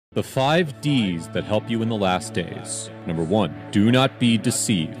The 5 D's that help you in the last days. Number 1, do not be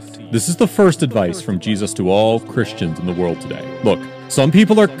deceived. This is the first advice from Jesus to all Christians in the world today. Look, some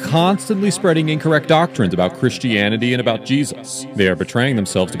people are constantly spreading incorrect doctrines about Christianity and about Jesus. They are betraying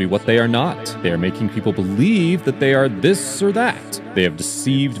themselves to be what they are not. They are making people believe that they are this or that. They have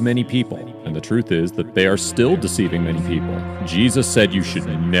deceived many people, and the truth is that they are still deceiving many people. Jesus said you should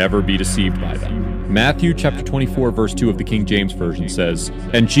never be deceived by them. Matthew chapter 24 verse 2 of the King James Version says,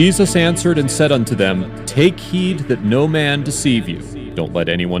 "And Jesus answered and said unto them, Take heed that no man deceive you. Don't let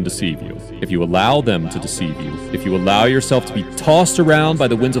anyone deceive you. If you allow them to deceive you, if you allow yourself to be tossed around by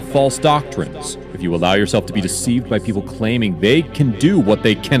the winds of false doctrines, if you allow yourself to be deceived by people claiming they can do what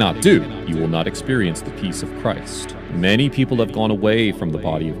they cannot do, you will not experience the peace of Christ." Many people have gone away from the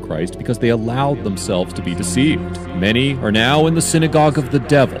body of Christ because they allowed themselves to be deceived. Many are now in the synagogue of the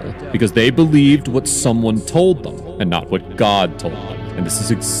devil because they believed what someone told them and not what God told them. And this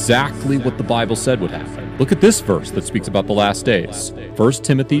is exactly what the Bible said would happen. Look at this verse that speaks about the last days. 1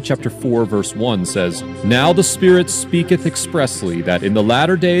 Timothy chapter 4 verse 1 says, "Now the Spirit speaketh expressly that in the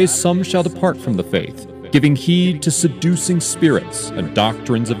latter days some shall depart from the faith, giving heed to seducing spirits and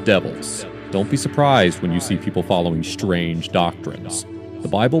doctrines of devils." Don't be surprised when you see people following strange doctrines. The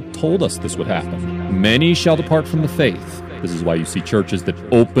Bible told us this would happen. Many shall depart from the faith. This is why you see churches that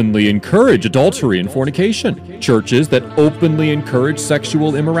openly encourage adultery and fornication, churches that openly encourage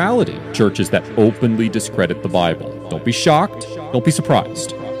sexual immorality, churches that openly discredit the Bible. Don't be shocked. Don't be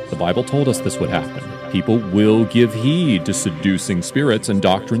surprised. The Bible told us this would happen. People will give heed to seducing spirits and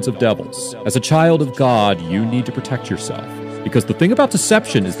doctrines of devils. As a child of God, you need to protect yourself. Because the thing about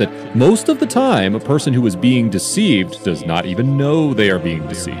deception is that most of the time, a person who is being deceived does not even know they are being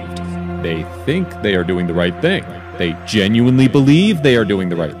deceived. They think they are doing the right thing. They genuinely believe they are doing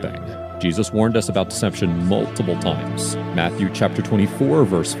the right thing. Jesus warned us about deception multiple times. Matthew chapter 24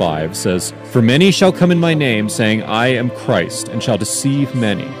 verse 5 says, "For many shall come in my name, saying, I am Christ, and shall deceive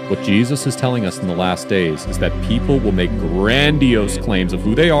many." What Jesus is telling us in the last days is that people will make grandiose claims of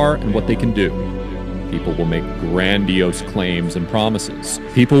who they are and what they can do. People will make grandiose claims and promises.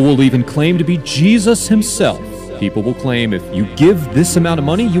 People will even claim to be Jesus himself. People will claim if you give this amount of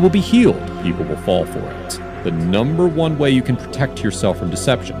money, you will be healed. People will fall for it. The number one way you can protect yourself from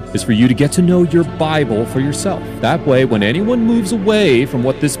deception is for you to get to know your Bible for yourself. That way, when anyone moves away from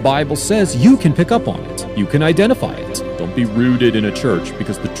what this Bible says, you can pick up on it. You can identify it. Don't be rooted in a church,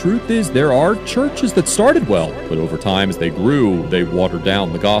 because the truth is there are churches that started well, but over time as they grew, they watered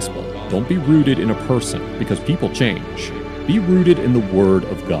down the gospel. Don't be rooted in a person, because people change. Be rooted in the Word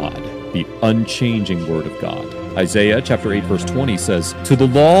of God, the unchanging Word of God. Isaiah chapter 8 verse 20 says, "To the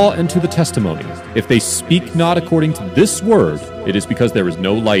law and to the testimony, if they speak not according to this word, it is because there is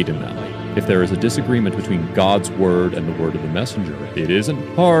no light in them." If there is a disagreement between God's word and the word of the messenger, it isn't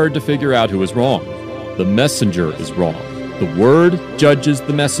hard to figure out who is wrong. The messenger is wrong. The word judges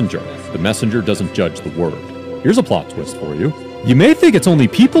the messenger. The messenger doesn't judge the word. Here's a plot twist for you. You may think it's only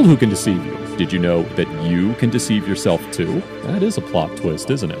people who can deceive you. Did you know that you can deceive yourself too? That is a plot twist,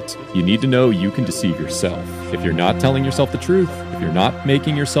 isn't it? You need to know you can deceive yourself. If you're not telling yourself the truth, if you're not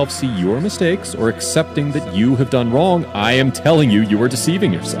making yourself see your mistakes or accepting that you have done wrong, I am telling you, you are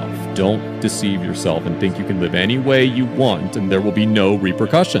deceiving yourself. Don't deceive yourself and think you can live any way you want and there will be no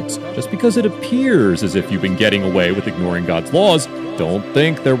repercussions. Just because it appears as if you've been getting away with ignoring God's laws, don't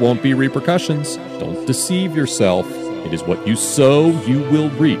think there won't be repercussions. Don't deceive yourself. It is what you sow, you will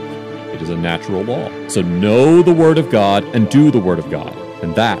reap. It is a natural law. So know the Word of God and do the Word of God.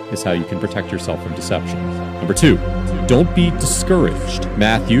 And that is how you can protect yourself from deception. Number 2, don't be discouraged.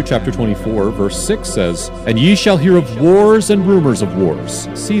 Matthew chapter 24 verse 6 says, "And ye shall hear of wars and rumors of wars.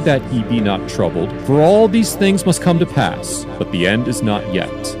 See that ye be not troubled, for all these things must come to pass, but the end is not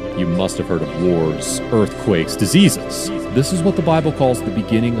yet." You must have heard of wars, earthquakes, diseases. This is what the Bible calls the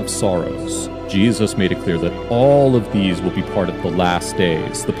beginning of sorrows. Jesus made it clear that all of these will be part of the last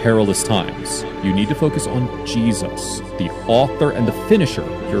days, the perilous times. You need to focus on Jesus, the author and the finisher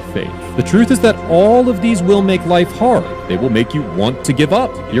of your faith. The truth is that all of these will make life hard. They will make you want to give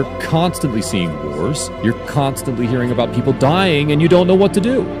up. You're constantly seeing wars. You're constantly hearing about people dying and you don't know what to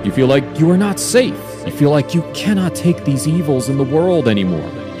do. You feel like you are not safe. You feel like you cannot take these evils in the world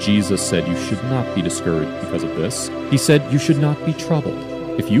anymore. Jesus said you should not be discouraged because of this. He said you should not be troubled.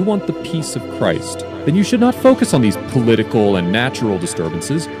 If you want the peace of Christ, then you should not focus on these political and natural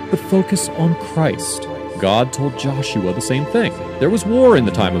disturbances, but focus on Christ. God told Joshua the same thing. There was war in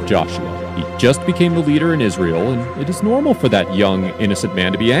the time of Joshua. He just became the leader in Israel, and it is normal for that young, innocent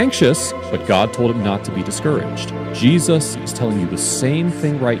man to be anxious, but God told him not to be discouraged. Jesus is telling you the same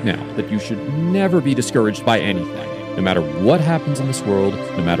thing right now, that you should never be discouraged by anything. No matter what happens in this world,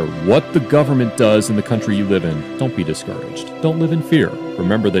 no matter what the government does in the country you live in, don't be discouraged. Don't live in fear.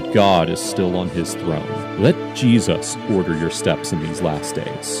 Remember that God is still on his throne. Let Jesus order your steps in these last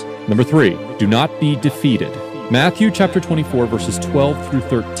days. Number 3, do not be defeated. Matthew chapter 24, verses 12 through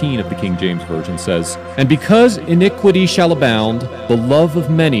 13 of the King James Version says, "And because iniquity shall abound, the love of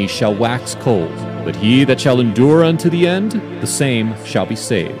many shall wax cold. But he that shall endure unto the end, the same shall be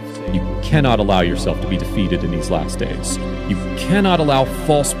saved." You cannot allow yourself to be defeated in these last days. You cannot allow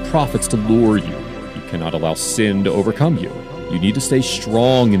false prophets to lure you. You cannot allow sin to overcome you. You need to stay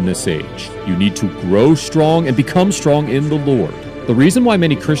strong in this age. You need to grow strong and become strong in the Lord. The reason why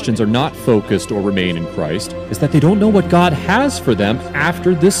many Christians are not focused or remain in Christ is that they don't know what God has for them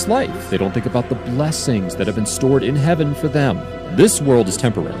after this life. They don't think about the blessings that have been stored in heaven for them. This world is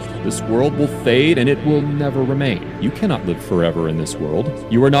temporary. This world will fade and it will never remain. You cannot live forever in this world.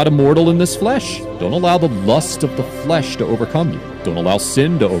 You are not immortal in this flesh. Don't allow the lust of the flesh to overcome you. Don't allow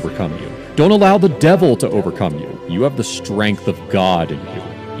sin to overcome you. Don't allow the devil to overcome you. You have the strength of God in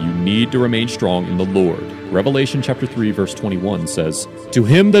you. You need to remain strong in the Lord. Revelation chapter 3, verse 21 says, "To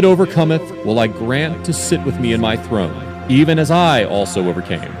him that overcometh will I grant to sit with me in my throne, even as I also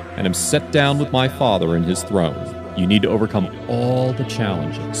overcame, and am set down with my Father in his throne." You need to overcome all the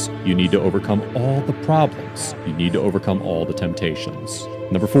challenges. You need to overcome all the problems. You need to overcome all the temptations.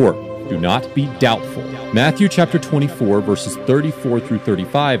 Number 4, do not be doubtful. Matthew chapter 24, verses 34 through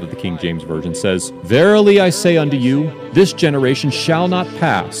 35 of the King James Version says, "Verily I say unto you, this generation shall not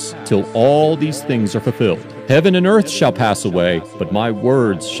pass till all these things are fulfilled. Heaven and earth shall pass away, but my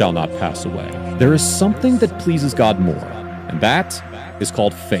words shall not pass away." There is something that pleases God more, and that is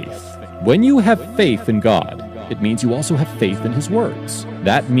called faith. When you have faith in God, it means you also have faith in his words.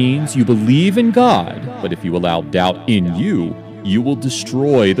 That means you believe in God, but if you allow doubt in you, you will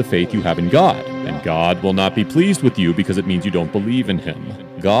destroy the faith you have in God, and God will not be pleased with you because it means you don't believe in him.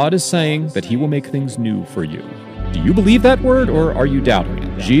 God is saying that he will make things new for you. Do you believe that word, or are you doubting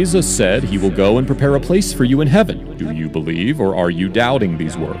it? Jesus said he will go and prepare a place for you in heaven. Do you believe, or are you doubting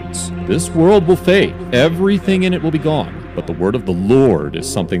these words? This world will fade. Everything in it will be gone. But the word of the Lord is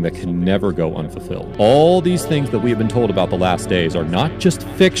something that can never go unfulfilled. All these things that we have been told about the last days are not just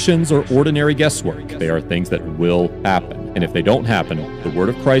fictions or ordinary guesswork. They are things that will happen. And if they don't happen, the word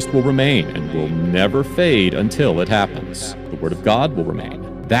of Christ will remain and will never fade until it happens. The word of God will remain.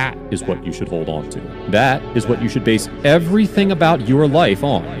 That is what you should hold on to. That is what you should base everything about your life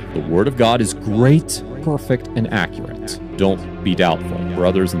on. The word of God is great, perfect, and accurate. Don't be doubtful,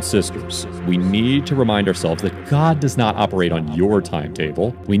 brothers and sisters. We need to remind ourselves that God does not operate on your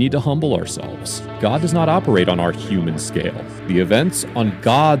timetable. We need to humble ourselves. God does not operate on our human scale. The events on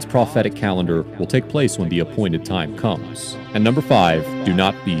God's prophetic calendar will take place when the appointed time comes. And number 5, do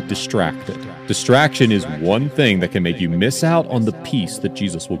not be distracted. Distraction is one thing that can make you miss out on the peace that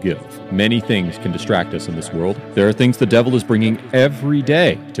Jesus will give. Many things can distract us in this world. There are things the devil is bringing every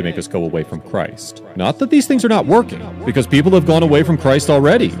day to make us go away from Christ. Not that these things are not working, because people have gone away from Christ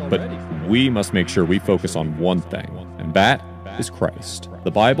already, but we must make sure we focus on one thing, and that is Christ.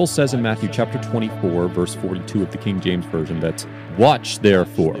 The Bible says in Matthew chapter 24, verse 42 of the King James Version that, "Watch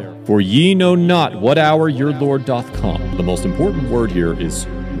therefore, for ye know not what hour your Lord doth come." The most important word here is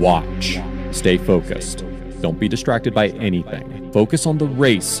watch. Stay focused. Don't be distracted by anything. Focus on the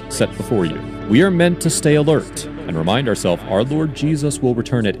race set before you. We are meant to stay alert and remind ourselves our Lord Jesus will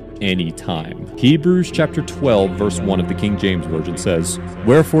return at any time. Hebrews chapter 12, verse 1 of the King James Version says,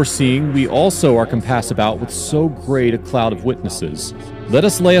 "Wherefore seeing we also are compassed about with so great a cloud of witnesses, let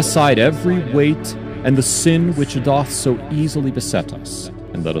us lay aside every weight and the sin which doth so easily beset us,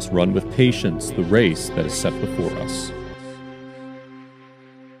 and let us run with patience the race that is set before us."